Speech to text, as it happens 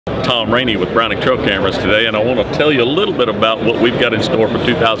Tom Rainey with Browning Trail Cameras today, and I want to tell you a little bit about what we've got in store for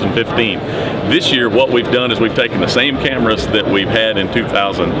 2015. This year what we've done is we've taken the same cameras that we've had in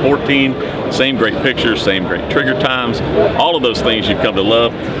 2014, same great pictures, same great trigger times, all of those things you've come to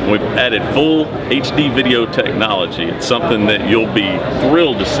love. We've added full HD video technology. It's something that you'll be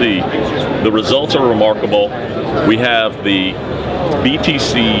thrilled to see. The results are remarkable. We have the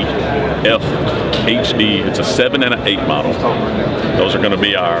BTC F HD. It's a 7 and an 8 model. Those are going to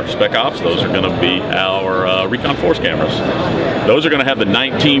be our Spec Ops. Those are going to be our Recon Force cameras. Those are going to have the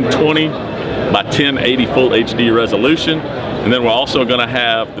 1920 by 1080 full HD resolution. And then we're also going to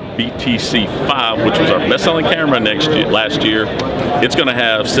have the BTC 5, which was our best-selling camera last year. It's going to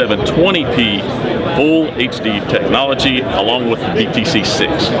have 720p full HD technology along with the BTC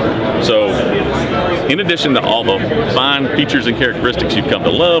 6. So in addition to all the fine features and characteristics you've come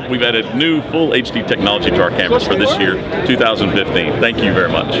to love, we've added new full HD technology to our cameras for this year, 2015. Thank you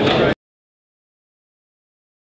very much.